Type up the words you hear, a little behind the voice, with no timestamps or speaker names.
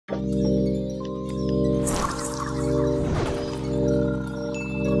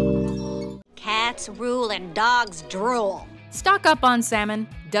cats rule and dogs drool. Stock up on salmon,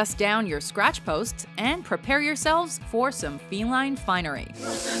 dust down your scratch posts, and prepare yourselves for some feline finery.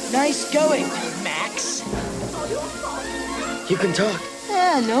 Nice going, Max. You can talk.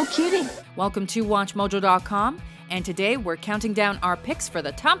 Yeah, no kidding. Welcome to WatchMojo.com, and today we're counting down our picks for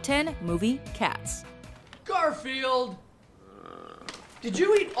the top 10 movie cats. Garfield! Did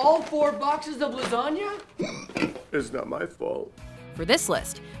you eat all 4 boxes of lasagna? It's not my fault. For this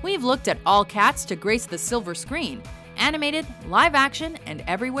list, we've looked at all cats to grace the silver screen, animated, live action, and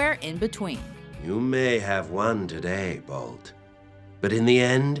everywhere in between. You may have won today, Bolt, but in the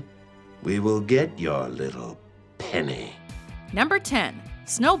end, we will get your little penny. Number 10,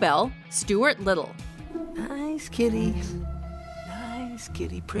 Snowbell, Stuart Little. Nice kitty. Nice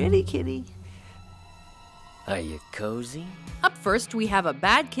kitty. Pretty kitty. Are you cozy? Up first, we have a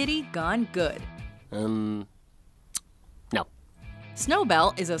bad kitty gone good. No.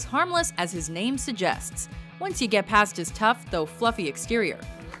 Snowbell is as harmless as his name suggests, once you get past his tough, though fluffy exterior.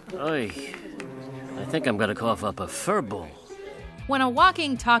 Oy. I think I'm gonna cough up a fur ball. When a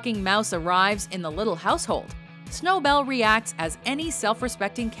walking, talking mouse arrives in the little household, Snowbell reacts as any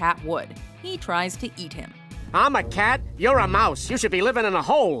self-respecting cat would. He tries to eat him. I'm a cat, you're a mouse. You should be living in a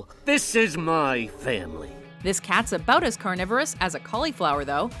hole. This is my family. This cat's about as carnivorous as a cauliflower,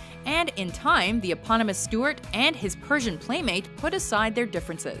 though, and in time, the eponymous Stuart and his Persian playmate put aside their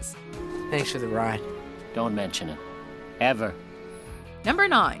differences. Thanks for the ride. Don't mention it. Ever. Number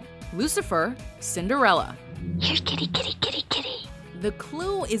 9, Lucifer, Cinderella. Here's kitty, kitty, kitty, kitty. The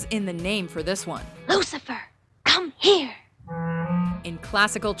clue is in the name for this one. Lucifer, come here. In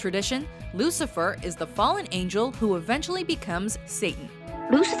classical tradition, Lucifer is the fallen angel who eventually becomes Satan.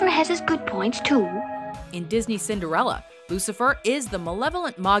 Lucifer has his good points, too. In Disney Cinderella, Lucifer is the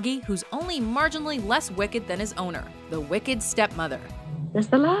malevolent Moggy who's only marginally less wicked than his owner, the wicked stepmother. There's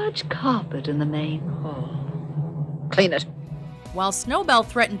the large carpet in the main hall. Clean it. While Snowbell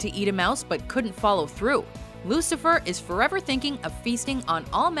threatened to eat a mouse but couldn't follow through, Lucifer is forever thinking of feasting on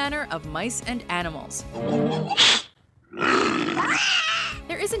all manner of mice and animals.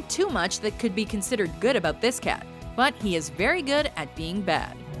 There isn't too much that could be considered good about this cat, but he is very good at being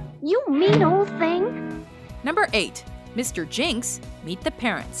bad. You mean old thing. Number 8, Mr. Jinx, Meet the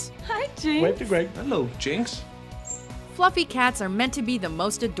Parents. Hi, Jinx. Wait the great. Hello, Jinx. Fluffy cats are meant to be the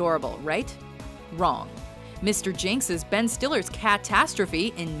most adorable, right? Wrong. Mr. Jinx is Ben Stiller's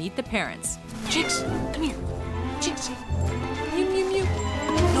catastrophe in Meet the Parents. Jinx, come here. Jinx. Mew, mew, mew.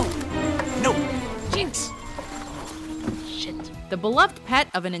 No. Jinx. Shit. The beloved pet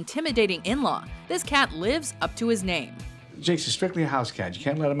of an intimidating in-law, this cat lives up to his name. Jinx is strictly a house cat. You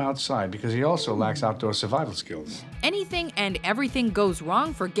can't let him outside because he also lacks outdoor survival skills. Anything and everything goes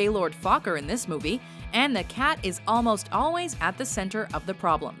wrong for Gaylord Fokker in this movie, and the cat is almost always at the center of the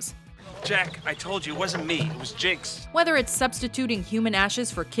problems. Jack, I told you, it wasn't me, it was Jinx. Whether it's substituting human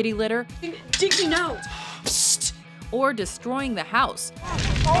ashes for kitty litter, Jinxie, no. Psst, or destroying the house.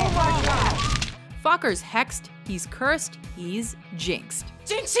 Oh my God. Fokker's hexed, he's cursed, he's jinxed.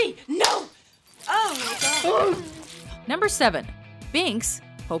 Jinxie, no. Oh my God. Number 7, Binks,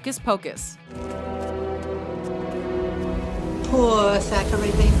 Hocus Pocus. Poor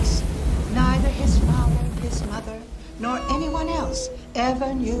Thackeray Binks. Neither his father, his mother, nor anyone else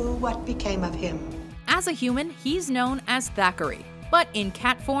ever knew what became of him. As a human, he's known as Thackeray, but in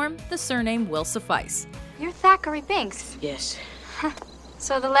cat form, the surname will suffice. You're Thackeray Binks. Yes.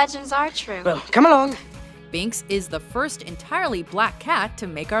 So the legends are true. Well, come along. Binks is the first entirely black cat to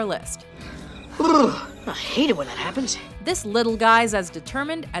make our list. I hate it when that happens. This little guy's as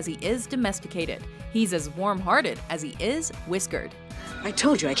determined as he is domesticated. He's as warm-hearted as he is whiskered. I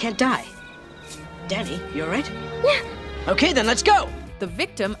told you I can't die. Danny, you all right? Yeah. Okay, then let's go. The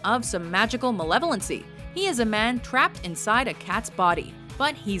victim of some magical malevolency, he is a man trapped inside a cat's body,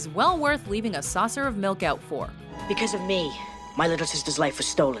 but he's well worth leaving a saucer of milk out for. Because of me, my little sister's life was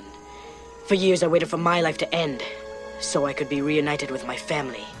stolen. For years I waited for my life to end, so I could be reunited with my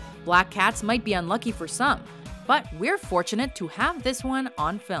family. Black cats might be unlucky for some, but we're fortunate to have this one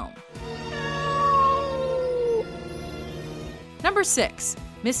on film. Number 6,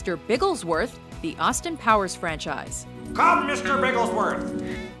 Mr. Bigglesworth, the Austin Powers franchise. Come, Mr. Bigglesworth!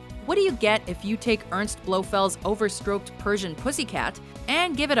 What do you get if you take Ernst Blofeld's overstroked Persian pussycat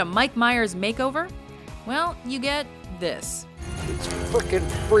and give it a Mike Myers makeover? Well, you get this. It's frickin'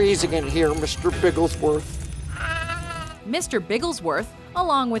 freezing in here, Mr. Bigglesworth. Mr. Bigglesworth,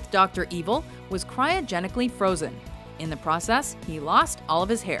 along with Dr. Evil, was cryogenically frozen. In the process, he lost all of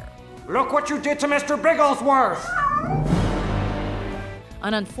his hair. Look what you did to Mr. Bigglesworth!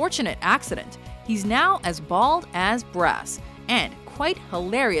 An unfortunate accident. He's now as bald as brass, and quite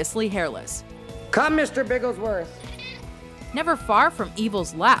hilariously hairless. Come, Mr. Bigglesworth. Never far from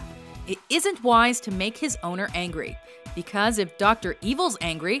evil's lap, it isn't wise to make his owner angry. Because if Dr. Evil's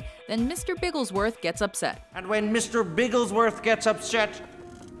angry, then Mr. Bigglesworth gets upset. And when Mr. Bigglesworth gets upset,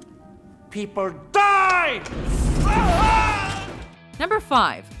 people die! Number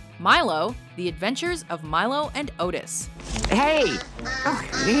 5. Milo, The Adventures of Milo and Otis. Hey! Oh,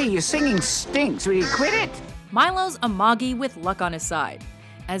 hey, your singing stinks. Will you quit it? Milo's a moggy with luck on his side.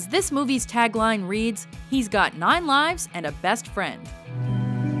 As this movie's tagline reads, he's got 9 lives and a best friend.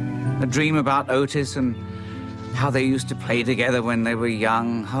 A dream about Otis and how they used to play together when they were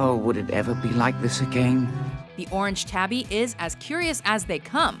young. Oh, would it ever be like this again? The orange tabby is as curious as they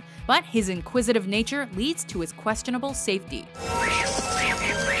come, but his inquisitive nature leads to his questionable safety.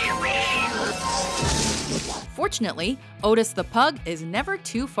 Fortunately, Otis the pug is never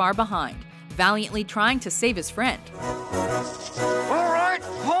too far behind, valiantly trying to save his friend. All right,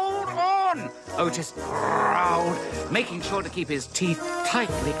 hold on! Otis growled, making sure to keep his teeth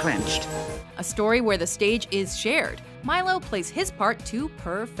tightly clenched. A story where the stage is shared. Milo plays his part to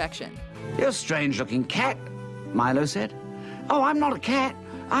perfection. You're a strange-looking cat, Milo said. Oh, I'm not a cat.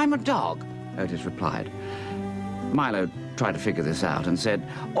 I'm a dog, Otis replied. Milo tried to figure this out and said,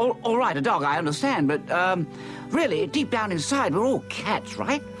 all right, a dog, I understand, but really, deep down inside, we're all cats,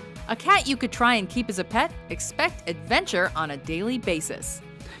 right? A cat you could try and keep as a pet, expect adventure on a daily basis.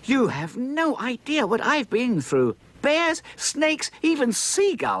 You have no idea what I've been through. Bears, snakes, even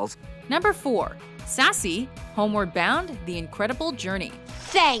seagulls. Number 4. Sassy, Homeward Bound, The Incredible Journey.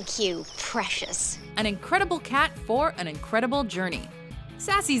 Thank you, precious. An incredible cat for an incredible journey.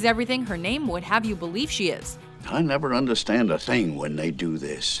 Sassy's everything her name would have you believe she is. I never understand a thing when they do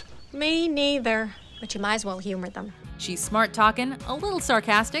this. Me neither, but you might as well humor them. She's smart-talking, a little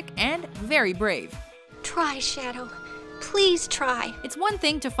sarcastic, and very brave. Try, Shadow. Please try. It's one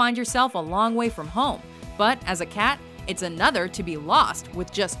thing to find yourself a long way from home, but as a cat, it's another to be lost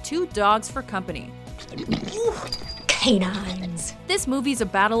with just 2 dogs for company. Canines. This movie's a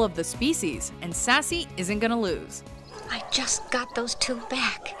battle of the species, and Sassy isn't gonna lose. I just got those 2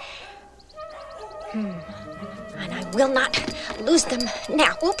 back. And I will not lose them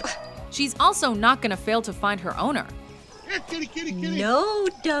now. Oop. She's also not gonna fail to find her owner. Kitty, kitty, kitty. No,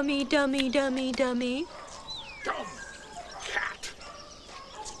 dummy, dummy, dummy, dummy. Dumb cat.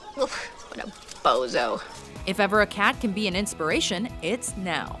 Oof, what a bozo. If ever a cat can be an inspiration, it's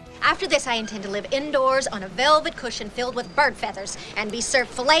now. After this, I intend to live indoors on a velvet cushion filled with bird feathers and be served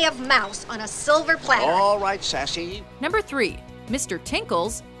fillet of mouse on a silver platter. All right, Sassy. Number 3, Mr.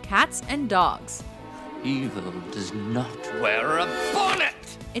 Tinkle's Cats and Dogs. Evil does not wear a bonnet!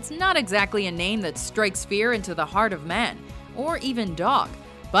 It's not exactly a name that strikes fear into the heart of man, or even dog.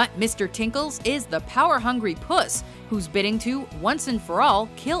 But Mr. Tinkles is the power-hungry puss who's bidding to, once and for all,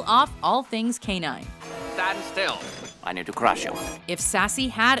 kill off all things canine. Stand still. I need to crush you. If Sassy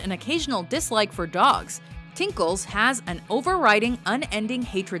had an occasional dislike for dogs, Tinkles has an overriding, unending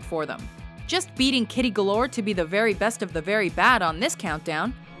hatred for them. Just beating Kitty Galore to be the very best of the very bad on this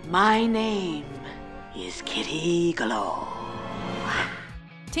countdown. My name is Kitty Galore.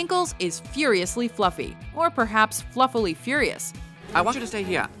 Tinkles is furiously fluffy, or perhaps fluffily furious. I want you to stay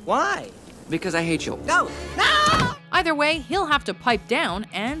here. Why? Because I hate you. No! No! Either way, he'll have to pipe down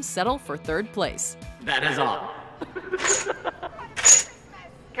and settle for 3rd place. That is all.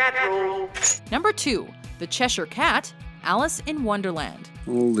 Cat rule. Number 2, The Cheshire Cat, Alice in Wonderland.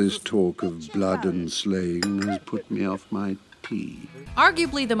 All this talk of blood and slaying has put me off my tea.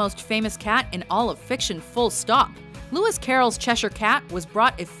 Arguably the most famous cat in all of fiction, full stop. Lewis Carroll's Cheshire Cat was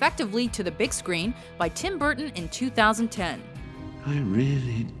brought effectively to the big screen by Tim Burton in 2010. I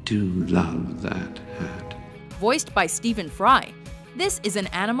really do love that hat. Voiced by Stephen Fry, this is an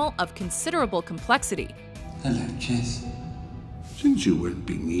animal of considerable complexity. Hello, Jess. Since you won't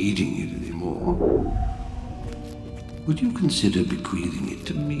be needing it anymore, would you consider bequeathing it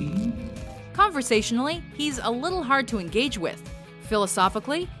to me? Conversationally, he's a little hard to engage with.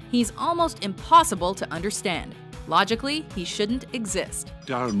 Philosophically, he's almost impossible to understand. Logically, he shouldn't exist.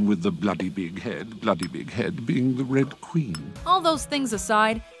 Down with the bloody big head being the Red Queen. All those things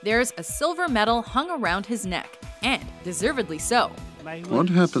aside, there's a silver medal hung around his neck, and deservedly so. What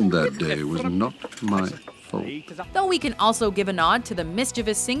happened that day was not my fault. Though we can also give a nod to the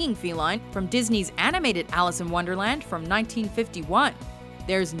mischievous singing feline from Disney's animated Alice in Wonderland from 1951.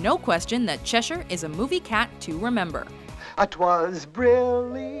 There's no question that Cheshire is a movie cat to remember. 'Twas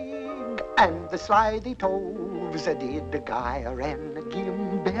brillig, and the slithy toves did gyre and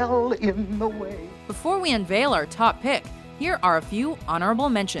gimble in the way. Before we unveil our top pick, here are a few honorable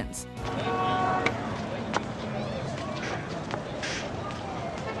mentions.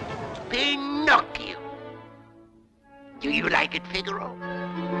 Pinocchio. Do you like it, Figaro?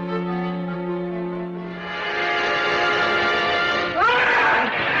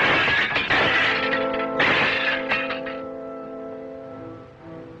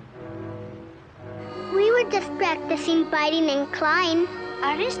 We were just practicing biting and clawing.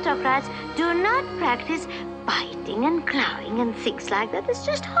 Aristocrats do not practice biting and clawing and things like that. It's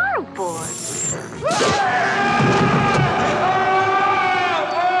just horrible.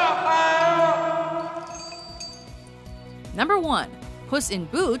 Number 1. Puss in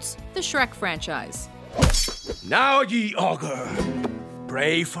Boots, the Shrek franchise. Now ye augur,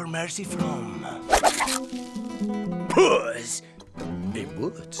 pray for mercy from Puss in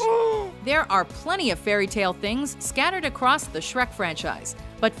Boots. There are plenty of fairy tale things scattered across the Shrek franchise,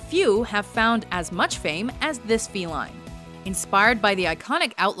 but few have found as much fame as this feline. Inspired by the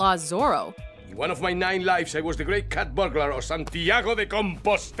iconic outlaw Zorro, In one of my 9 lives, I was the great cat burglar of Santiago de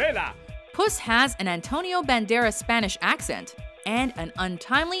Compostela. Puss has an Antonio Banderas Spanish accent and an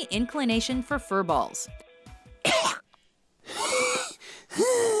untimely inclination for furballs.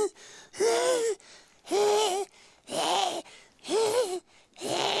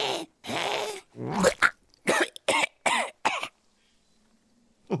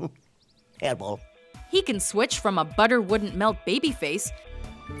 Hairball. He can switch from a butter wouldn't melt baby face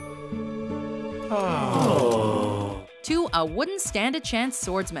to a wouldn't stand a chance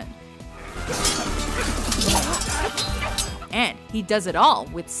swordsman. And he does it all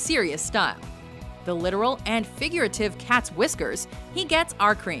with serious style. The literal and figurative cat's whiskers, he gets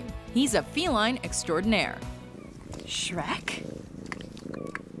our cream. He's a feline extraordinaire. Shrek?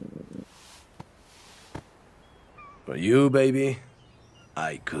 For you, baby,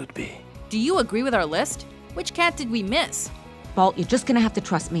 I could be. Do you agree with our list? Which cat did we miss? Bolt, you're just gonna have to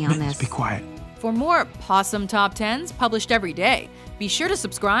trust me on this. Be quiet. For more Possum Top 10s published every day, be sure to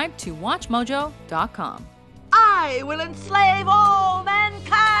subscribe to WatchMojo.com. I will enslave all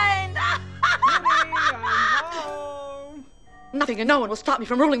mankind! Nothing and no one will stop me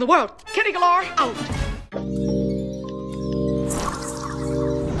from ruling the world. Kitty galore, out!